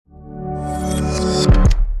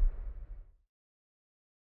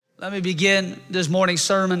Let me begin this morning's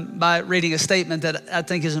sermon by reading a statement that I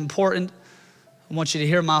think is important. I want you to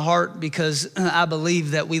hear my heart because I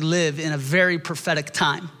believe that we live in a very prophetic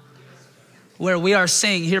time where we are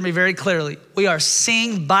seeing, hear me very clearly, we are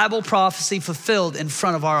seeing Bible prophecy fulfilled in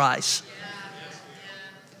front of our eyes.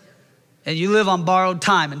 And you live on borrowed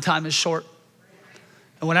time, and time is short.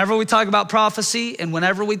 And whenever we talk about prophecy and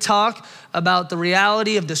whenever we talk about the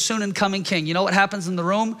reality of the soon and coming King, you know what happens in the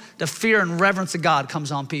room? The fear and reverence of God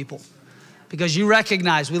comes on people because you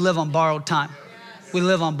recognize we live on borrowed time. We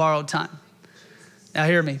live on borrowed time. Now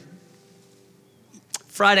hear me.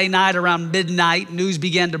 Friday night around midnight, news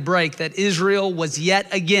began to break that Israel was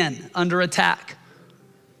yet again under attack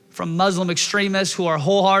from Muslim extremists who are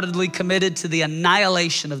wholeheartedly committed to the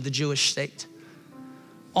annihilation of the Jewish state.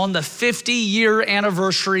 On the 50-year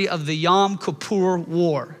anniversary of the Yom Kippur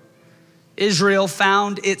War, Israel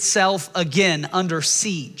found itself again under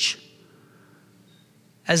siege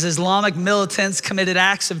as Islamic militants committed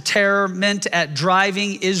acts of terror meant at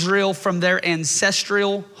driving Israel from their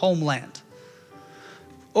ancestral homeland.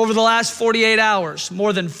 Over the last 48 hours,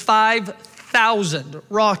 more than 5,000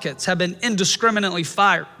 rockets have been indiscriminately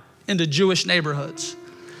fired into Jewish neighborhoods.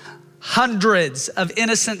 Hundreds of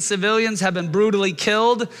innocent civilians have been brutally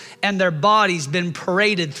killed and their bodies been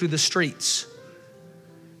paraded through the streets.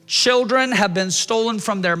 Children have been stolen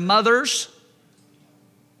from their mothers.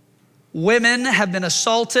 Women have been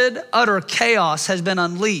assaulted. Utter chaos has been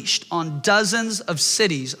unleashed on dozens of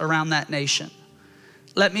cities around that nation.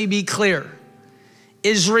 Let me be clear.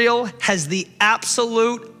 Israel has the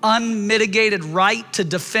absolute unmitigated right to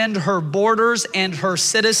defend her borders and her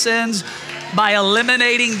citizens by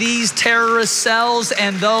eliminating these terrorist cells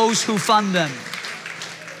and those who fund them.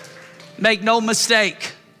 Make no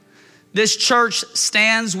mistake, this church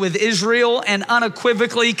stands with Israel and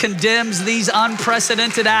unequivocally condemns these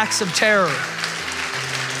unprecedented acts of terror.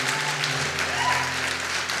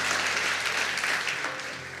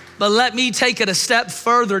 But let me take it a step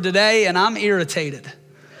further today, and I'm irritated.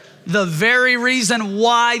 The very reason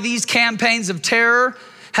why these campaigns of terror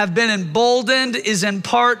have been emboldened is in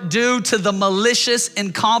part due to the malicious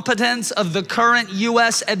incompetence of the current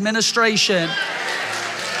U.S. administration.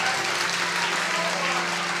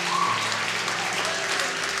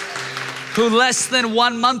 Who less than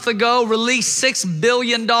 1 month ago released $6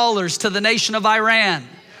 billion to the nation of Iran,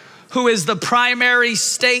 who is the primary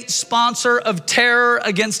state sponsor of terror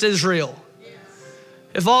against Israel.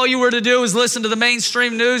 If all you were to do is listen to the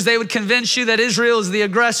mainstream news, they would convince you that Israel is the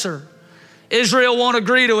aggressor. Israel won't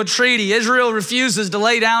agree to a treaty. Israel refuses to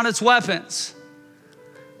lay down its weapons.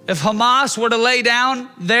 If Hamas were to lay down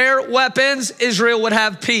their weapons, Israel would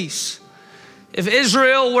have peace. If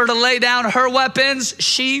Israel were to lay down her weapons,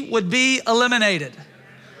 she would be eliminated.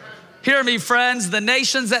 Hear me, friends, the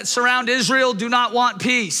nations that surround Israel do not want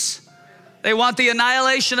peace. They want the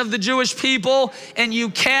annihilation of the Jewish people, and you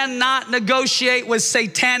cannot negotiate with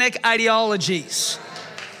satanic ideologies.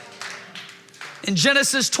 In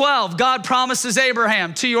Genesis 12, God promises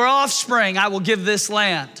Abraham, to your offspring, I will give this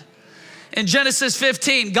land. In Genesis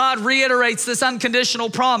 15, God reiterates this unconditional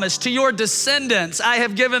promise, to your descendants, I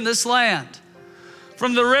have given this land.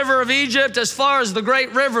 From the river of Egypt as far as the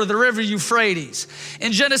great river, the river Euphrates.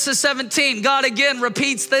 In Genesis 17, God again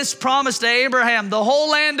repeats this promise to Abraham, the whole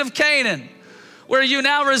land of Canaan, where you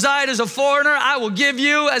now reside as a foreigner, I will give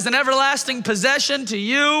you as an everlasting possession to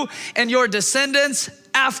you and your descendants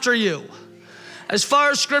after you. As far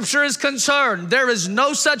as Scripture is concerned, there is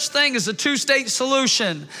no such thing as a two-state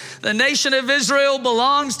solution. The nation of Israel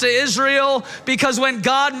belongs to Israel because when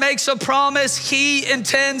God makes a promise, He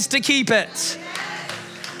intends to keep it.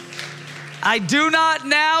 I do not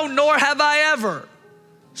now, nor have I ever,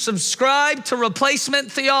 subscribed to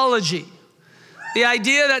replacement theology. The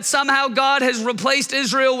idea that somehow God has replaced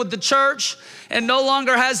Israel with the church and no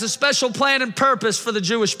longer has a special plan and purpose for the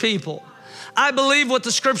Jewish people. I believe what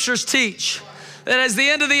the Scriptures teach, that as the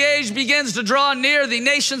end of the age begins to draw near, the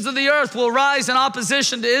nations of the earth will rise in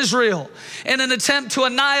opposition to Israel in an attempt to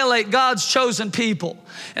annihilate God's chosen people.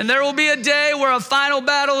 And there will be a day where a final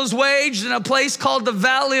battle is waged in a place called the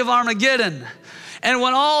Valley of Armageddon. And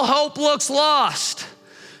when all hope looks lost,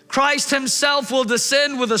 Christ Himself will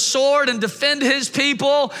descend with a sword and defend His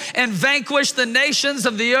people and vanquish the nations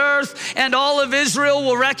of the earth, and all of Israel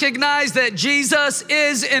will recognize that Jesus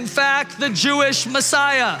is in fact the Jewish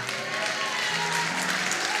Messiah.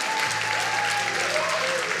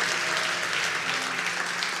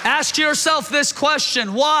 Ask yourself this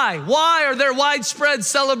question, why? Why are there widespread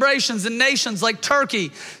celebrations in nations like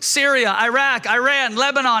Turkey, Syria, Iraq, Iran,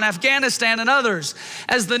 Lebanon, Afghanistan, and others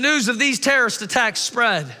as the news of these terrorist attacks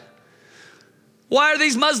spread? Why are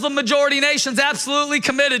these Muslim majority nations absolutely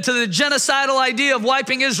committed to the genocidal idea of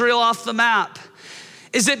wiping Israel off the map?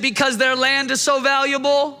 Is it because their land is so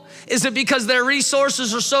valuable? Is it because their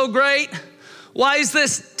resources are so great? Why is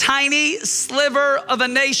this tiny sliver of a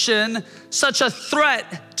nation such a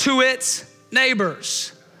threat to its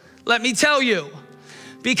neighbors? Let me tell you,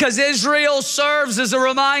 because Israel serves as a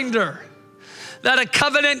reminder that a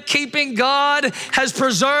covenant-keeping God has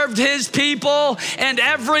preserved his people, and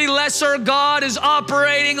every lesser God is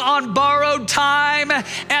operating on borrowed time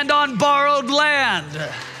and on borrowed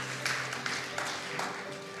land.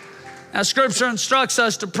 Now, Scripture instructs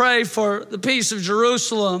us to pray for the peace of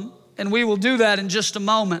Jerusalem, and we will do that in just a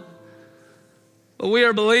moment. But we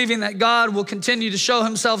are believing that God will continue to show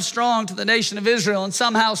himself strong to the nation of Israel and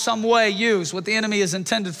somehow, some way use what the enemy has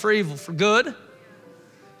intended for evil for good.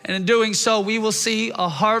 And in doing so, we will see a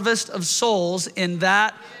harvest of souls in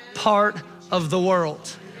that part of the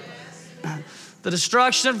world. The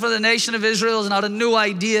destruction for the nation of Israel is not a new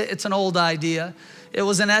idea, it's an old idea. It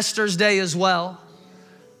was in Esther's day as well.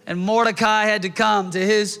 And Mordecai had to come to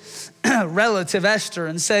his relative Esther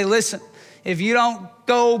and say, listen, if you don't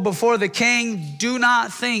go before the king, do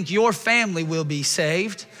not think your family will be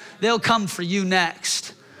saved. They'll come for you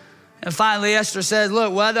next. And finally, Esther said,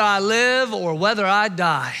 look, whether I live or whether I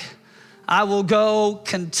die, I will go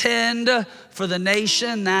contend for the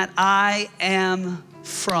nation that I am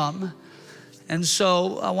from. And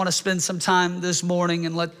so I want to spend some time this morning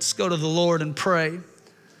and let's go to the Lord and pray.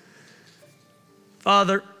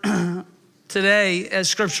 Father, today, as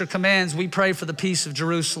Scripture commands, we pray for the peace of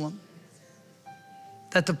Jerusalem,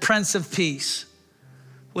 that the Prince of Peace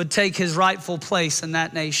would take his rightful place in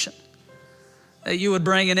that nation, that you would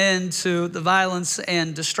bring an end to the violence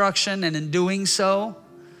and destruction, and in doing so,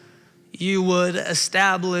 you would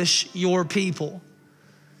establish your people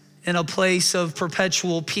in a place of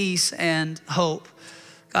perpetual peace and hope.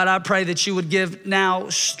 God, I pray that you would give now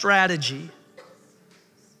strategy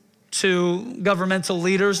to governmental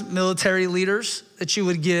leaders, military leaders, that you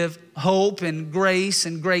would give hope and grace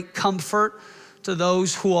and great comfort to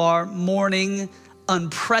those who are mourning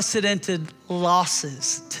unprecedented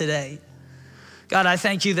losses today. God, I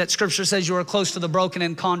thank you that Scripture says you are close to the broken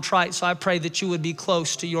and contrite, so I pray that you would be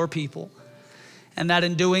close to your people, and that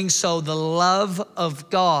in doing so, the love of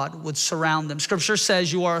God would surround them. Scripture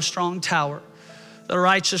says you are a strong tower. The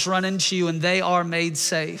righteous run into you, and they are made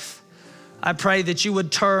safe. I pray that you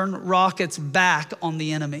would turn rockets back on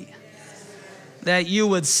the enemy, that you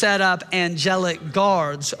would set up angelic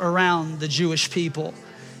guards around the Jewish people,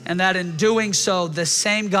 and that in doing so, the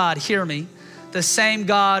same God, hear me, the same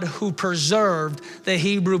God who preserved the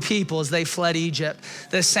Hebrew people as they fled Egypt,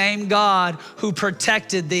 the same God who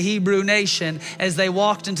protected the Hebrew nation as they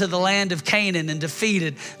walked into the land of Canaan and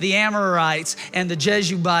defeated the Amorites and the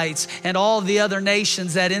Jebusites and all the other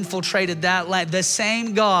nations that infiltrated that land, the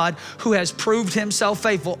same God who has proved himself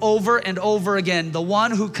faithful over and over again, the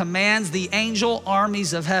one who commands the angel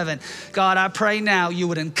armies of heaven. God, I pray now you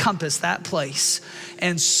would encompass that place,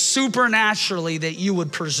 and supernaturally that you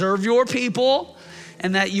would preserve your people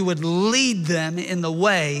and that you would lead them in the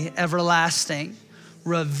way everlasting.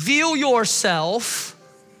 Reveal yourself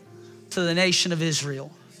to the nation of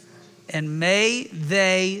Israel, and may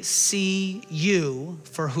they see you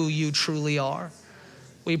for who you truly are.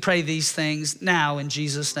 We pray these things now in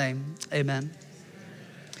Jesus' name, amen.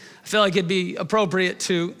 I feel like it'd be appropriate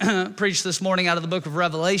to preach this morning out of the book of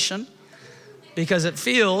Revelation, because it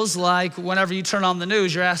feels like whenever you turn on the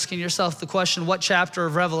news, you're asking yourself the question, what chapter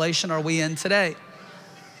of Revelation are we in today?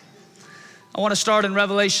 I want to start in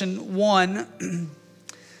Revelation 1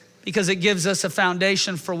 because it gives us a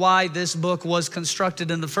foundation for why this book was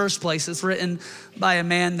constructed in the first place. It's written by a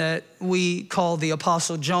man that we call the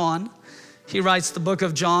Apostle John. He writes the book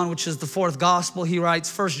of John, which is the fourth gospel. He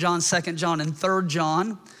writes 1 John, 2 John, and 3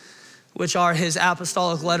 John, which are his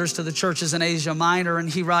apostolic letters to the churches in Asia Minor, and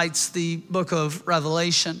he writes the book of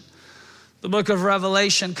Revelation. The book of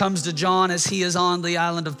Revelation comes to John as he is on the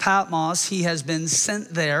island of Patmos. He has been sent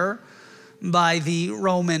there by the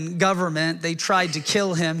Roman government. They tried to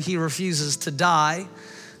kill him. He refuses to die.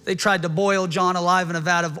 They tried to boil John alive in a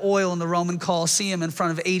vat of oil in the Roman Colosseum in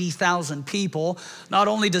front of 80,000 people. Not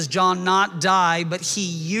only does John not die, but he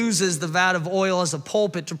uses the vat of oil as a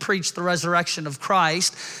pulpit to preach the resurrection of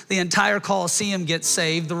Christ. The entire Colosseum gets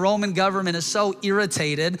saved. The Roman government is so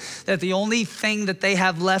irritated that the only thing that they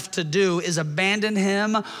have left to do is abandon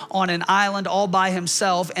him on an island all by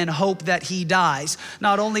himself and hope that he dies.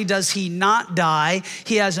 Not only does he not die,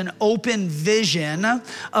 he has an open vision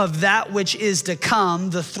of that which is to come,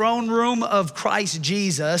 the throne room of Christ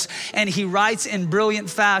Jesus, and he writes in brilliant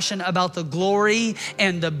fashion about the glory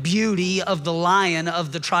and the beauty of the Lion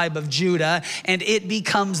of the tribe of Judah, and it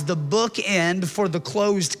becomes the bookend for the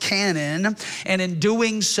closed canon, and in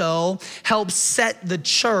doing so, helps set the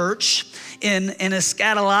church in an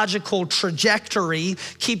eschatological trajectory,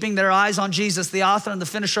 keeping their eyes on Jesus, the author and the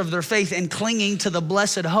finisher of their faith, and clinging to the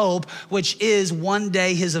blessed hope, which is one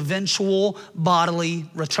day his eventual bodily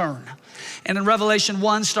return. And in Revelation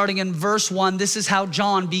 1, starting in verse 1, this is how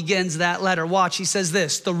John begins that letter. Watch, he says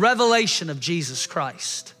this: the revelation of Jesus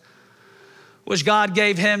Christ, which God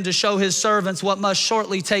gave him to show his servants what must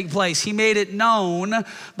shortly take place. He made it known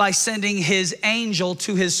by sending his angel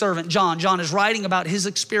to his servant John. John is writing about his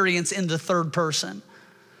experience in the third person.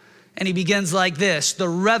 And he begins like this: the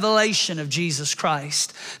revelation of Jesus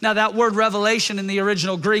Christ. Now that word revelation in the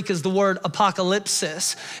original Greek is the word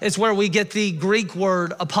apocalypsis. It's where we get the Greek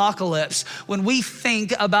word apocalypse. When we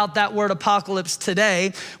think about that word apocalypse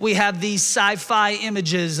today, we have these sci-fi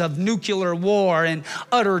images of nuclear war and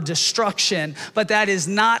utter destruction, but that is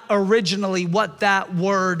not originally what that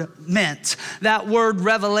word meant. That word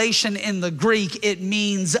revelation in the Greek, it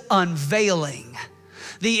means unveiling.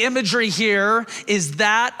 The imagery here is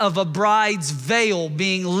that of a bride's veil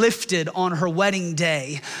being lifted on her wedding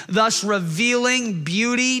day, thus revealing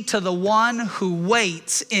beauty to the one who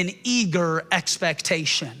waits in eager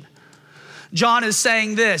expectation. John is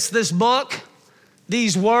saying this book,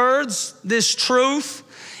 these words, this truth,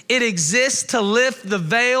 it exists to lift the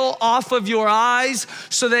veil off of your eyes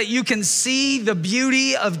so that you can see the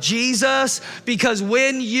beauty of Jesus, because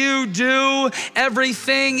when you do,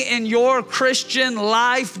 everything in your Christian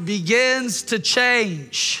life begins to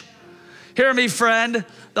change. Hear me, friend.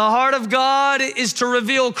 The heart of God is to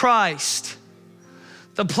reveal Christ.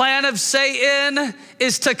 The plan of Satan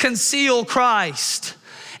is to conceal Christ.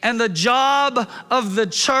 And the job of the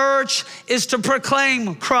church is to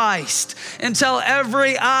proclaim Christ until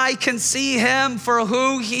every eye can see him for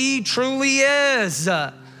who he truly is.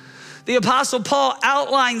 The Apostle Paul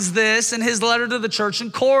outlines this in his letter to the church in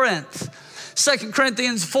Corinth. 2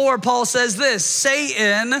 Corinthians 4, Paul says this: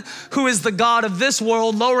 Satan, who is the god of this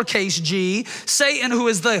world, lowercase g, Satan, who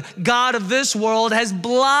is the god of this world, has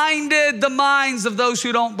blinded the minds of those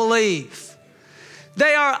who don't believe.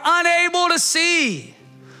 They are unable to see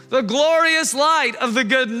the glorious light of the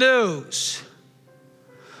good news.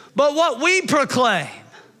 But what we proclaim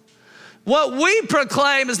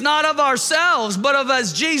is not of ourselves, but of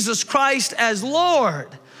as Jesus Christ as Lord,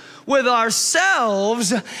 with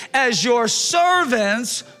ourselves as your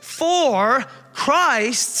servants for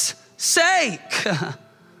Christ's sake.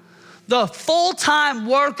 The full-time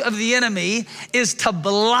work of the enemy is to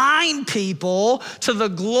blind people to the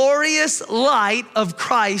glorious light of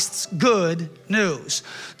Christ's good news.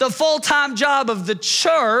 The full-time job of the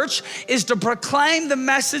church is to proclaim the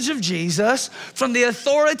message of Jesus from the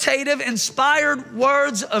authoritative, inspired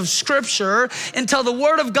words of Scripture until the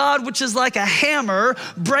Word of God, which is like a hammer,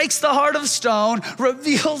 breaks the heart of stone,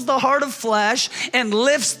 reveals the heart of flesh, and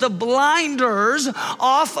lifts the blinders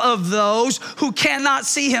off of those who cannot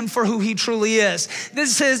see him for who he truly is.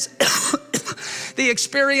 This is the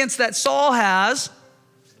experience that Saul has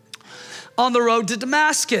on the road to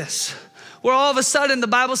Damascus, where all of a sudden the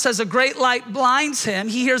Bible says a great light blinds him.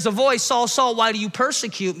 He hears a voice: Saul, Saul, why do you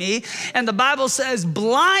persecute me? And the Bible says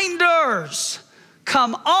blinders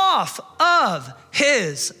come off of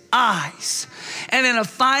his eyes. And in a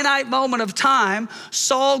finite moment of time,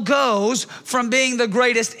 Saul goes from being the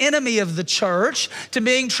greatest enemy of the church to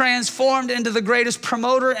being transformed into the greatest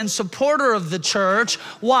promoter and supporter of the church.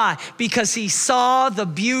 Why? Because he saw the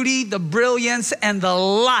beauty, the brilliance, and the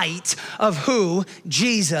light of who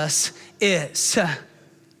Jesus is.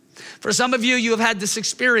 For some of you, you have had this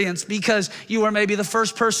experience because you were maybe the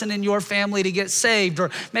first person in your family to get saved, or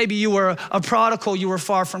maybe you were a prodigal, you were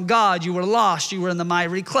far from God, you were lost, you were in the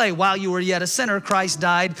miry clay. While you were yet a sinner, Christ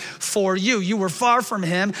died for you. You were far from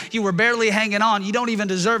him, you were barely hanging on. You don't even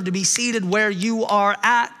deserve to be seated where you are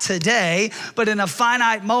at today, but in a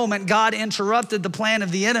finite moment, God interrupted the plan of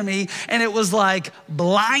the enemy, and it was like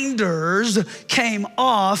blinders came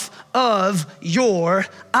off of your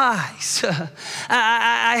eyes.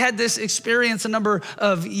 I had this experience a number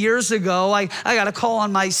of years ago. I got a call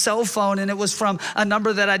on my cell phone, and it was from a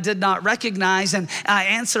number that I did not recognize, and I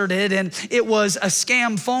answered it, and it was a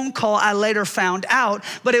scam phone call. I later found out,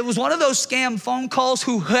 but it was one of those scam phone calls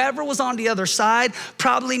whoever was on the other side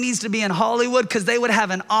probably needs to be in Hollywood, because they would have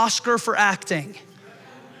an Oscar for acting.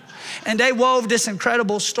 And they wove this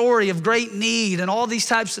incredible story of great need and all these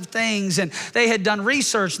types of things. And they had done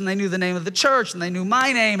research, and they knew the name of the church, and they knew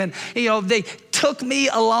my name. And, they took me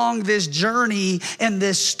along this journey and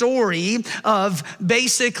this story of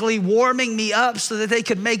basically warming me up so that they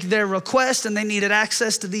could make their request, and they needed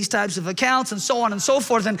access to these types of accounts and so on and so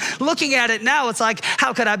forth. And looking at it now, it's like,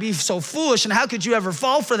 how could I be so foolish, and how could you ever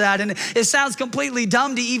fall for that? And it sounds completely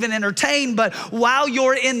dumb to even entertain, but while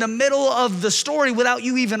you're in the middle of the story, without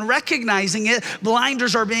you even recognizing it,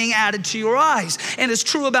 blinders are being added to your eyes. And it's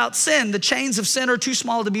true about sin. The chains of sin are too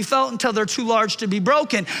small to be felt until they're too large to be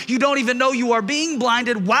broken. You don't even know you are being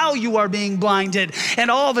blinded while you are being blinded. And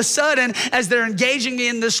all of a sudden, as they're engaging me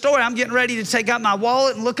in this story, I'm getting ready to take out my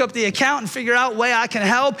wallet and look up the account and figure out a way I can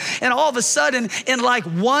help. And all of a sudden, in like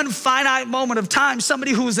one finite moment of time,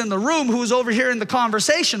 somebody who was in the room, who was overhearing the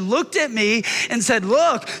conversation, looked at me and said,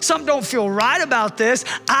 look, something don't feel right about this.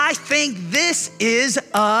 I think this is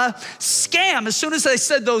a scam. As soon as they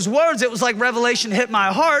said those words, it was like revelation hit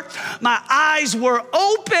my heart. My eyes were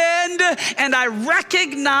opened and I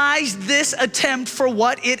recognized this attempt for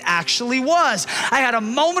what it actually was. I had a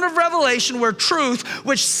moment of revelation where truth,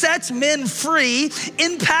 which sets men free,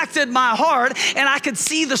 impacted my heart, and I could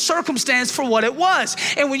see the circumstance for what it was.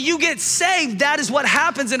 And when you get saved, that is what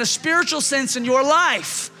happens in a spiritual sense in your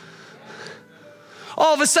life.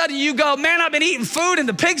 All of a sudden you go, man, I've been eating food in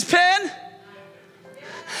the pig's pen.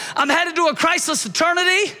 I'm headed to a Christless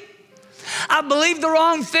eternity. I've believed the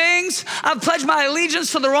wrong things. I've pledged my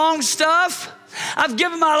allegiance to the wrong stuff. I've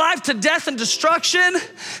given my life to death and destruction.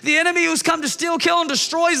 The enemy who's come to steal, kill, and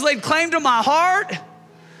destroy has laid claim to my heart.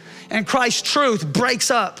 And Christ's truth breaks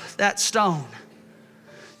up that stone.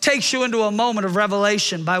 Takes you into a moment of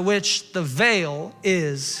revelation by which the veil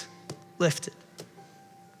is lifted.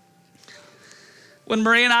 When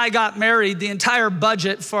Marie and I got married, the entire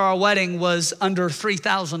budget for our wedding was under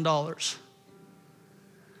 $3,000.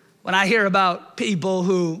 When I hear about people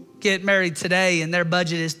who get married today and their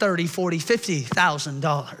budget is $30,000, $40,000,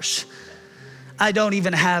 $50,000, I don't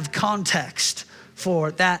even have context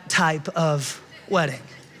for that type of wedding.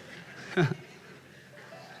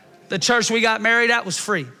 The church we got married at was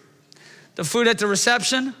free. The food at the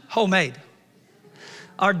reception, homemade.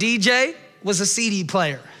 Our DJ was a CD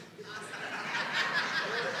player.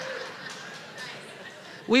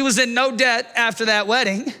 We was in no debt after that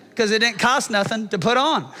wedding because it didn't cost nothing to put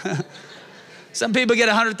on. Some people get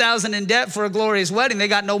 $100,000 in debt for a glorious wedding. They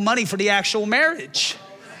got no money for the actual marriage.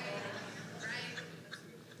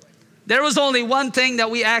 There was only one thing that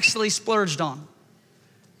we actually splurged on.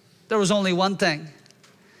 There was only one thing.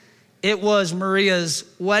 It was Maria's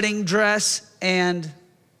wedding dress and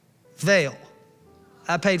veil.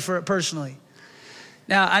 I paid for it personally.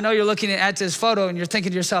 Now, I know you're looking at this photo and you're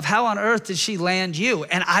thinking to yourself, how on earth did she land you?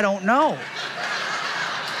 And I don't know.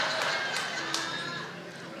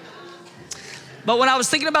 But when I was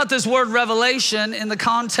thinking about this word revelation in the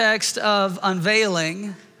context of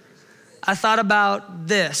unveiling, I thought about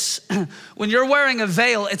this. When you're wearing a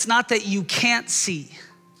veil, it's not that you can't see.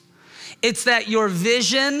 It's that your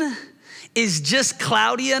vision is just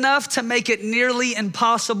cloudy enough to make it nearly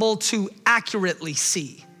impossible to accurately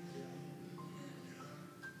see.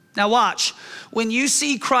 Now watch, when you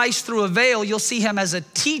see Christ through a veil, you'll see him as a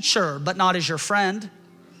teacher, but not as your friend.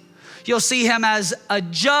 You'll see him as a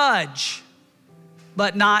judge,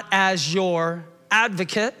 but not as your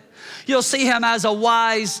advocate. You'll see him as a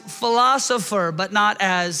wise philosopher, but not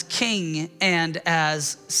as king and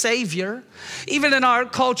as savior. Even in our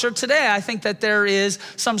culture today, I think that there is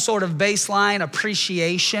some sort of baseline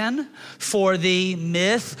appreciation for the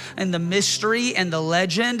myth and the mystery and the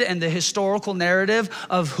legend and the historical narrative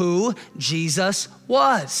of who Jesus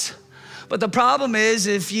was. But the problem is,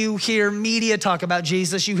 if you hear media talk about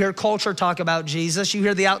Jesus, you hear culture talk about Jesus, you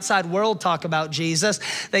hear the outside world talk about Jesus,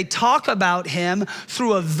 they talk about him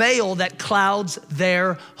through a veil that clouds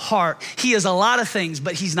their heart. He is a lot of things,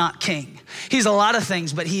 but he's not king. He's a lot of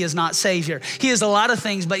things, but he is not savior. He is a lot of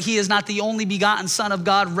things, but he is not the only begotten Son of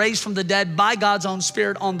God, raised from the dead by God's own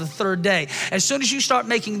Spirit on the third day. As soon as you start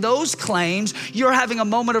making those claims, you're having a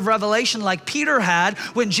moment of revelation like Peter had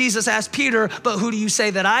when Jesus asked Peter, but who do you say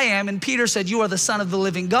that I am? And Peter said, you are the Son of the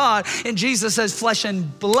living God. And Jesus says, flesh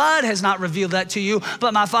and blood has not revealed that to you,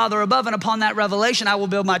 but my Father above. And upon that revelation, I will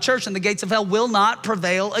build my church, and the gates of hell will not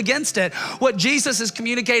prevail against it. What Jesus is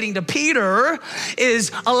communicating to Peter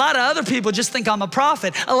is a lot of other people just think I'm a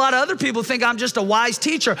prophet. A lot of other people think I'm just a wise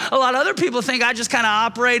teacher. A lot of other people think I just kind of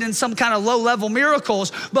operate in some kind of low-level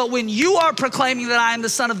miracles. But when you are proclaiming that I am the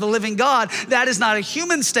Son of the living God, that is not a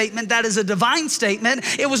human statement. That is a divine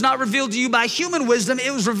statement. It was not revealed to you by human wisdom.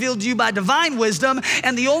 It was revealed to you by divine wisdom.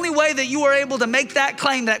 And the only way that you are able to make that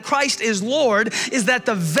claim that Christ is Lord is that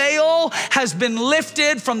the veil has been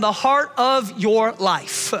lifted from the heart of your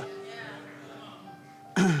life.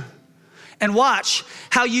 And watch,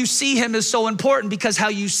 how you see him is so important because how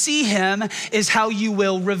you see him is how you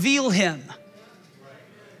will reveal him.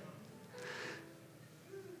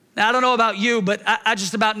 Now, I don't know about you, but I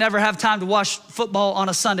just about never have time to watch football on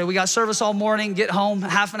a Sunday. We got service all morning, get home,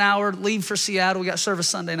 half an hour, leave for Seattle. We got service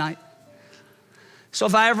Sunday night. So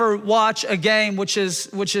if I ever watch a game, which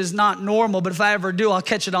is not normal, but if I ever do, I'll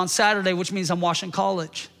catch it on Saturday, which means I'm watching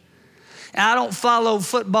college. And I don't follow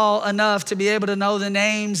football enough to be able to know the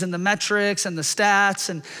names and the metrics and the stats.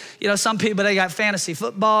 And, some people, they got fantasy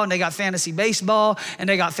football and they got fantasy baseball and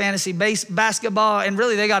they got fantasy basketball, and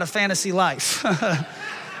really they got a fantasy life.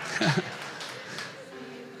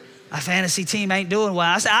 My fantasy team ain't doing well.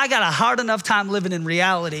 I said, I got a hard enough time living in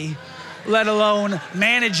reality, let alone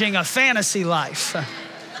managing a fantasy life.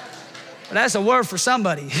 But that's a word for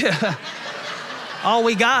somebody. All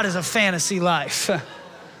we got is a fantasy life.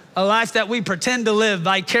 A life that we pretend to live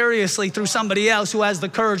vicariously through somebody else who has the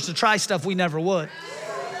courage to try stuff we never would.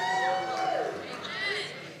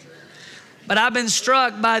 But I've been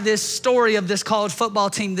struck by this story of this college football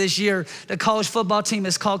team this year. The college football team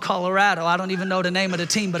is called Colorado. I don't even know the name of the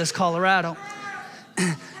team, but it's Colorado.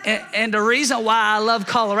 And the reason why I love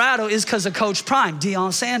Colorado is because of Coach Prime,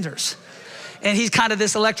 Deion Sanders. And he's kind of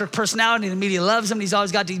this electric personality. The media loves him. He's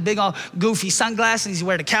always got these big, all goofy sunglasses. He's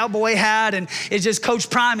wearing a cowboy hat. And it's just Coach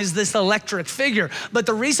Prime is this electric figure. But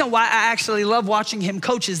the reason why I actually love watching him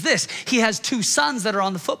coach is this. He has two sons that are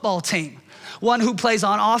on the football team. One who plays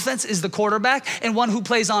on offense is the quarterback, and one who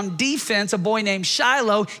plays on defense, a boy named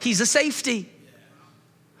Shiloh, he's a safety.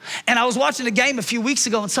 And I was watching a game a few weeks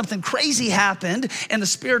ago, and something crazy happened, and the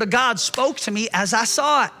Spirit of God spoke to me as I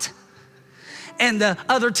saw it. And the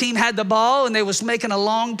other team had the ball, and they was making a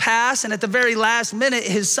long pass, and at the very last minute,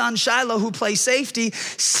 his son Shiloh, who plays safety,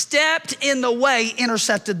 stepped in the way,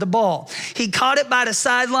 intercepted the ball. He caught it by the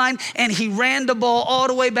sideline, and he ran the ball all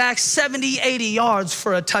the way back 70, 80 yards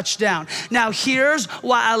for a touchdown. Now, here's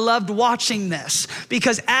why I loved watching this,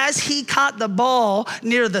 because as he caught the ball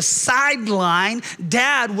near the sideline,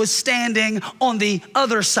 Dad was standing on the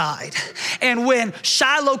other side. And when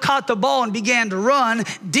Shiloh caught the ball and began to run,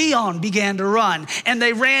 Deion began to run. And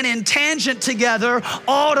they ran in tangent together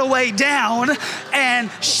all the way down, and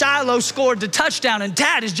Shiloh scored the touchdown, and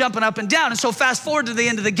Dad is jumping up and down. And so fast forward to the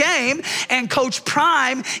end of the game, and Coach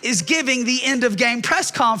Prime is giving the end of game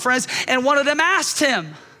press conference, and one of them asked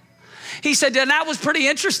him, he said, that was pretty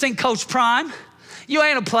interesting, Coach Prime. You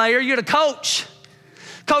ain't a player, you're the coach.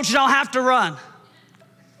 Coach, you don't have to run.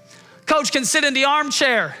 Coach can sit in the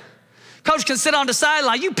armchair. Coach can sit on the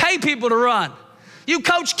sideline. You pay people to run. You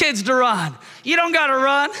coach kids to run. You don't gotta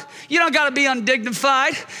run. You don't gotta be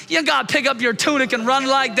undignified. You don't gotta pick up your tunic and run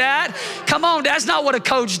like that. Come on, that's not what a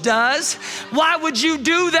coach does. Why would you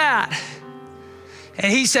do that?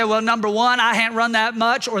 And he said, well, number one, I hadn't run that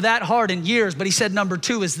much or that hard in years. But he said, number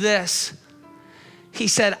two is this. He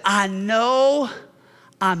said, I know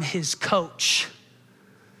I'm his coach,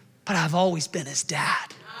 but I've always been his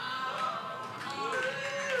dad.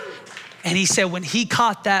 And he said, when he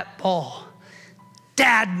caught that ball,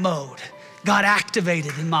 dad mode got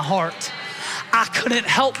activated in my heart. I couldn't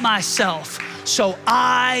help myself, so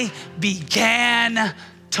I began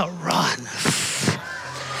to run.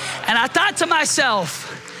 And I thought to myself,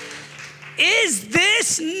 is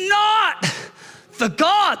this not the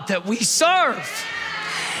God that we serve?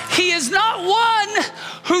 He is not one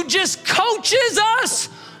who just coaches us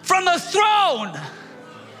from a throne.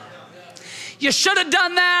 You should have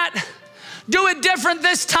done that. Do it different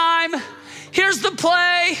this time. Here's the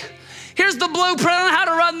play. Here's the blueprint on how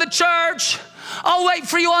to run the church. I'll wait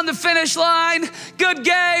for you on the finish line. Good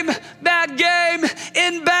game, bad game,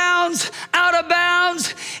 inbounds, out of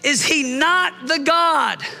bounds. Is he not the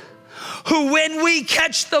God who, when we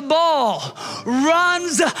catch the ball,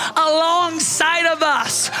 runs alongside of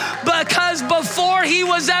us? Because before he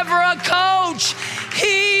was ever a coach,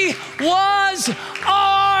 he was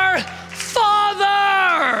our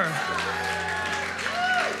Father.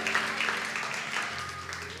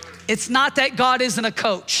 It's not that God isn't a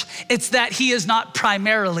coach. It's that he is not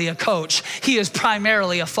primarily a coach. He is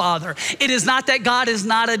primarily a father. It is not that God is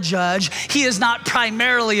not a judge. He is not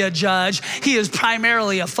primarily a judge. He is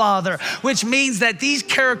primarily a father, which means that these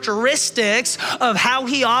characteristics of how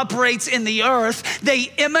he operates in the earth, they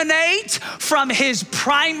emanate from his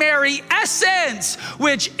primary essence,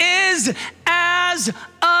 which is as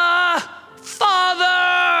a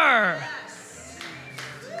father.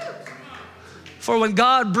 For when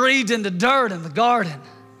God breathed into dirt in the garden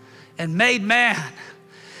and made man,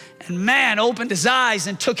 and man opened his eyes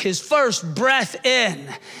and took his first breath in,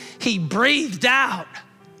 he breathed out,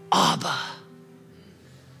 Abba,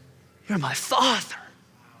 you're my Father.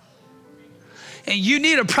 And you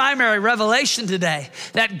need a primary revelation today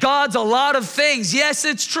that God's a lot of things. Yes,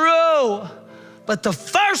 it's true. But the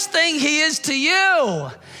first thing he is to you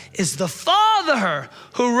is the Father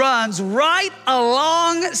who runs right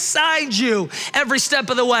alongside you every step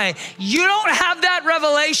of the way. You don't have that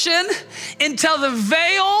revelation until the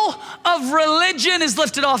veil of religion is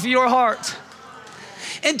lifted off of your heart.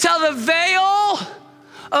 Until the veil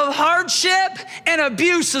of hardship and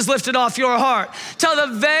abuse is lifted off your heart. Till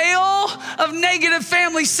the veil of negative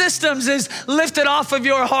family systems is lifted off of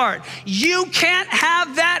your heart. You can't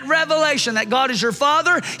have that revelation that God is your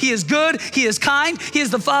Father. He is good. He is kind. He is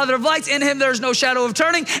the Father of lights. In him there is no shadow of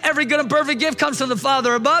turning. Every good and perfect gift comes from the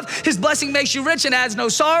Father above. His blessing makes you rich and adds no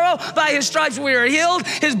sorrow. By his stripes we are healed.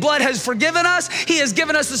 His blood has forgiven us. He has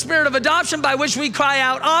given us the spirit of adoption by which we cry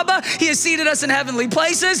out, Abba. He has seated us in heavenly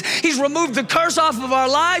places. He's removed the curse off of our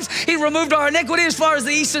lives. He removed our iniquity as far as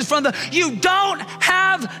the east is from the... You don't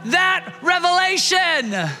have that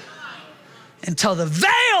revelation until the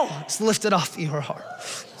veil is lifted off your heart.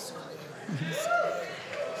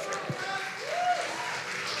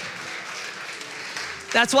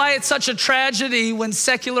 That's why it's such a tragedy when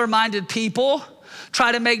secular-minded people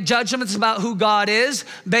try to make judgments about who God is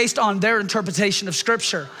based on their interpretation of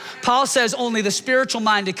Scripture. Paul says only the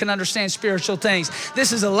spiritual-minded can understand spiritual things.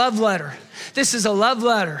 This is a love letter. This is a love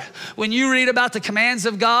letter. When you read about the commands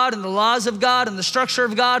of God and the laws of God and the structure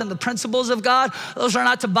of God and the principles of God, those are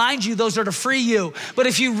not to bind you, those are to free you. But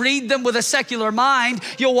if you read them with a secular mind,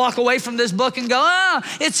 you'll walk away from this book and go,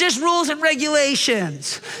 it's just rules and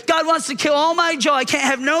regulations. God wants to kill all my joy. I can't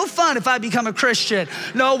have no fun if I become a Christian.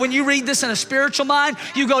 No, when you read this in a spiritual mind,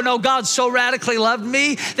 you go, no, God so radically loved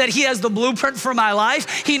me that he has the blueprint for my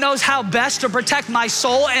life. He knows how best to protect my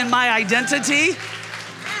soul and my identity.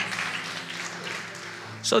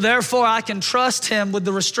 So therefore, I can trust him with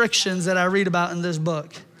the restrictions that I read about in this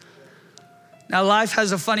book. Now, life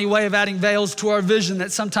has a funny way of adding veils to our vision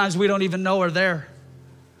that sometimes we don't even know are there.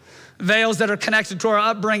 Veils that are connected to our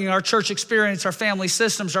upbringing, our church experience, our family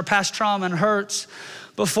systems, our past trauma and hurts.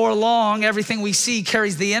 Before long, everything we see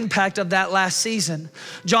carries the impact of that last season.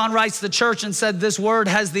 John writes to the church and said, this word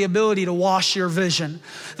has the ability to wash your vision.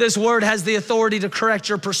 This word has the authority to correct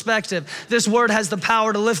your perspective. This word has the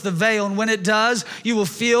power to lift the veil. And when it does, you will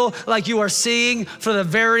feel like you are seeing for the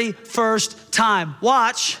very first time.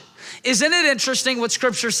 Watch. Isn't it interesting what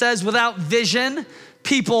Scripture says? Without vision,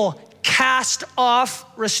 people cast off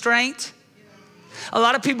restraint. A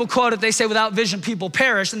lot of people quote it, they say without vision people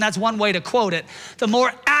perish, and that's one way to quote it. The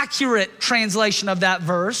more accurate translation of that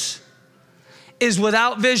verse is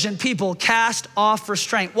without vision people cast off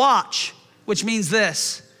restraint. Watch, which means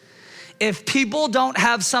this. If people don't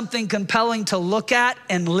have something compelling to look at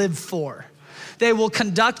and live for, they will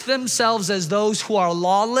conduct themselves as those who are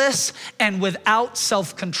lawless and without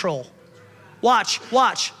self-control. Watch,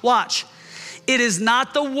 watch, watch. It is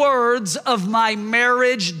not the words of my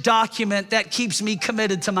marriage document that keeps me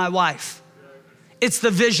committed to my wife. It's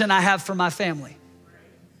the vision I have for my family.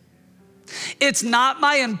 It's not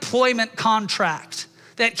my employment contract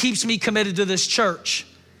that keeps me committed to this church.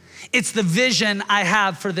 It's the vision I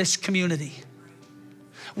have for this community.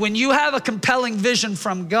 When you have a compelling vision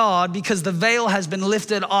from God, because the veil has been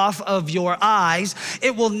lifted off of your eyes,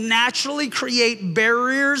 it will naturally create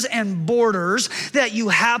barriers and borders that you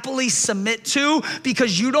happily submit to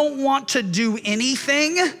because you don't want to do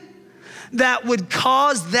anything that would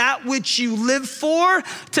cause that which you live for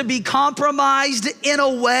to be compromised in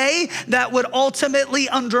a way that would ultimately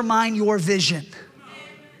undermine your vision.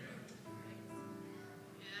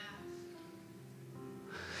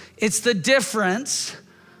 It's the difference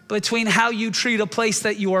between how you treat a place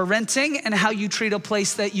that you are renting and how you treat a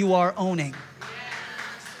place that you are owning.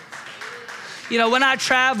 You know, when I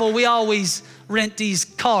travel, we always rent these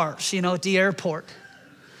cars, at the airport.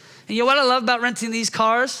 And you know what I love about renting these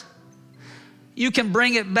cars? You can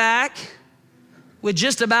bring it back with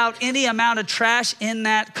just about any amount of trash in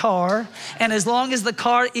that car. And as long as the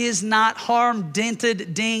car is not harmed,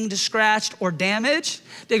 dented, dinged, scratched, or damaged,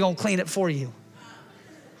 they're gonna clean it for you.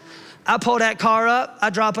 I pull that car up, I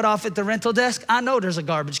drop it off at the rental desk. I know there's a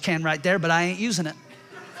garbage can right there, but I ain't using it.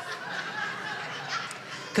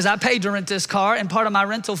 Because I paid to rent this car, and part of my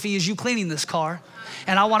rental fee is you cleaning this car.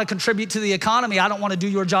 And I want to contribute to the economy. I don't want to do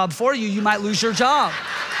your job for you. You might lose your job.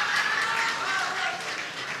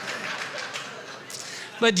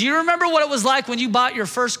 But do you remember what it was like when you bought your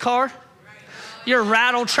first car? Your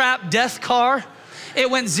rattle trap death car. It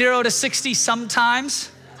went 0 to 60 sometimes.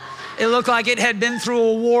 It looked like it had been through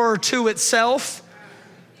a war or two itself.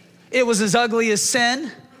 It was as ugly as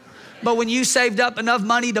sin. But when you saved up enough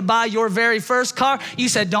money to buy your very first car, you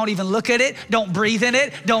said, don't even look at it, don't breathe in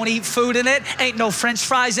it, don't eat food in it, ain't no french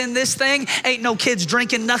fries in this thing, ain't no kids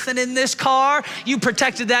drinking nothing in this car. You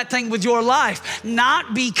protected that thing with your life,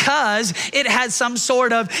 not because it had some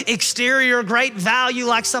sort of exterior great value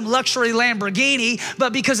like some luxury Lamborghini,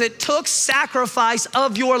 but because it took sacrifice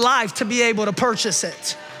of your life to be able to purchase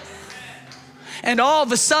it. And all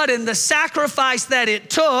of a sudden, the sacrifice that it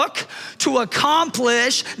took to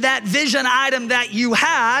accomplish that vision item that you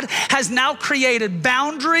had has now created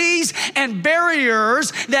boundaries and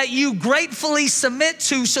barriers that you gratefully submit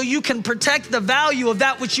to so you can protect the value of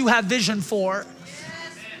that which you have vision for.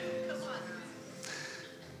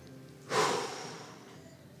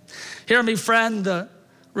 Hear me, friend, the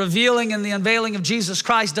revealing and the unveiling of Jesus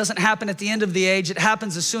Christ doesn't happen at the end of the age. It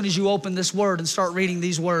happens as soon as you open this word and start reading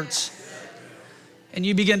these words. And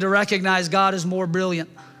you begin to recognize God is more brilliant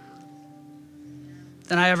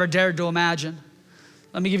than I ever dared to imagine.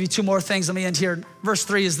 Let me give you two more things. Let me end here. Verse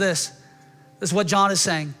 3 is this. This is what John is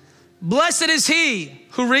saying. Blessed is he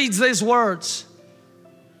who reads these words.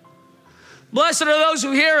 Blessed are those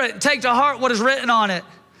who hear it and take to heart what is written on it,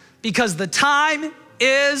 because the time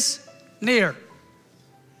is near.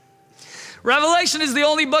 Revelation is the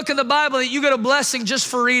only book in the Bible that you get a blessing just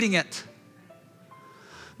for reading it.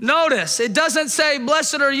 Notice, it doesn't say,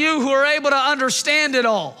 blessed are you who are able to understand it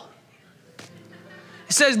all.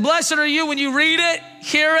 It says, blessed are you when you read it,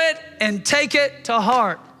 hear it, and take it to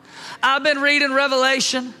heart. I've been reading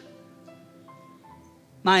Revelation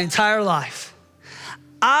my entire life.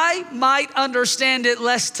 I might understand it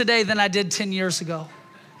less today than I did 10 years ago.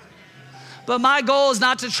 But my goal is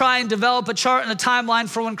not to try and develop a chart and a timeline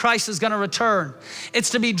for when Christ is going to return. It's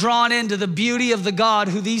to be drawn into the beauty of the God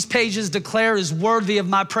who these pages declare is worthy of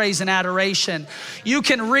my praise and adoration. You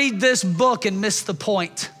can read this book and miss the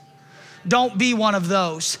point. Don't be one of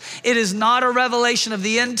those. It is not a revelation of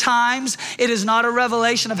the end times. It is not a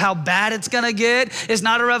revelation of how bad it's gonna get. It's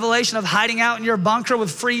not a revelation of hiding out in your bunker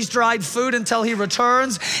with freeze-dried food until he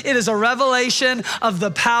returns. It is a revelation of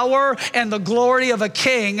the power and the glory of a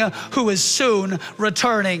king who is soon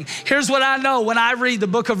returning. Here's what I know when I read the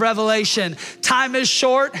book of Revelation. Time is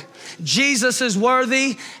short, Jesus is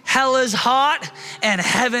worthy, hell is hot, and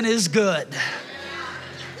heaven is good.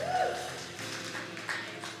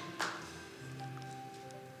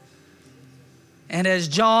 And as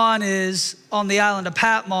John is on the island of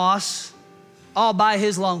Patmos, all by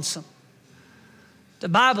his lonesome, the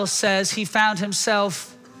Bible says he found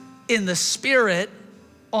himself in the Spirit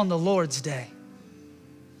on the Lord's day.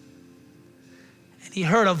 And he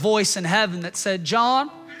heard a voice in heaven that said,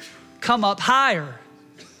 John, come up higher.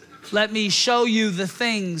 Let me show you the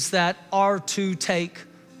things that are to take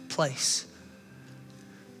place.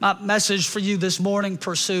 My message for you this morning,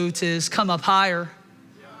 Pursuit, is come up higher.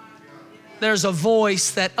 There's a voice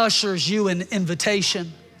that ushers you an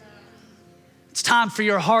invitation. It's time for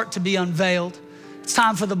your heart to be unveiled. It's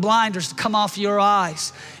time for the blinders to come off your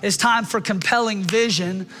eyes. It's time for compelling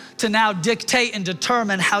vision to now dictate and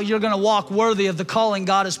determine how you're gonna walk worthy of the calling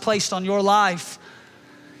God has placed on your life.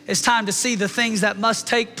 It's time to see the things that must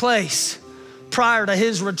take place prior to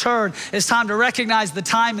his return. It's time to recognize the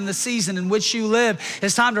time and the season in which you live.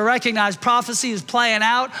 It's time to recognize prophecy is playing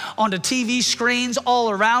out on the TV screens all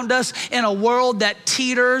around us in a world that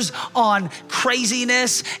teeters on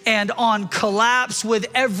craziness and on collapse with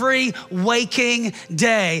every waking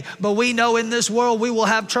day. But we know in this world we will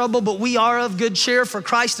have trouble, but we are of good cheer, for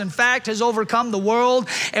Christ in fact has overcome the world.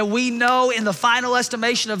 And we know in the final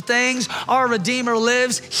estimation of things, our Redeemer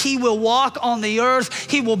lives. He will walk on the earth.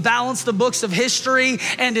 He will balance the books of history,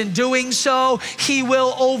 and in doing so, he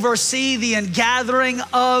will oversee the ingathering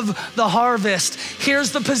of the harvest.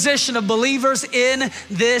 Here's the position of believers in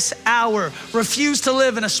this hour. Refuse to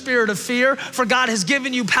live in a spirit of fear, for God has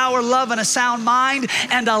given you power, love, and a sound mind,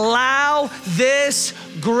 and allow this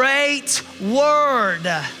great word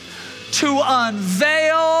to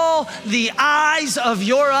unveil the eyes of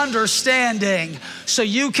your understanding so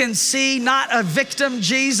you can see not a victim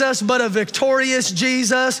Jesus, but a victorious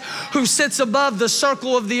Jesus who sits above the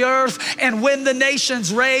circle of the earth. And when the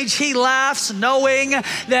nations rage, he laughs, knowing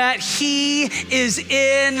that he is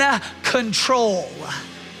in control.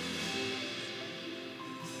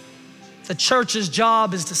 The church's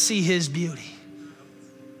job is to see his beauty,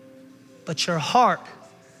 but your heart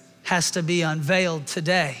has to be unveiled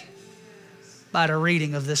today by the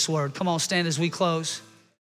reading of this word. Come on, stand as we close.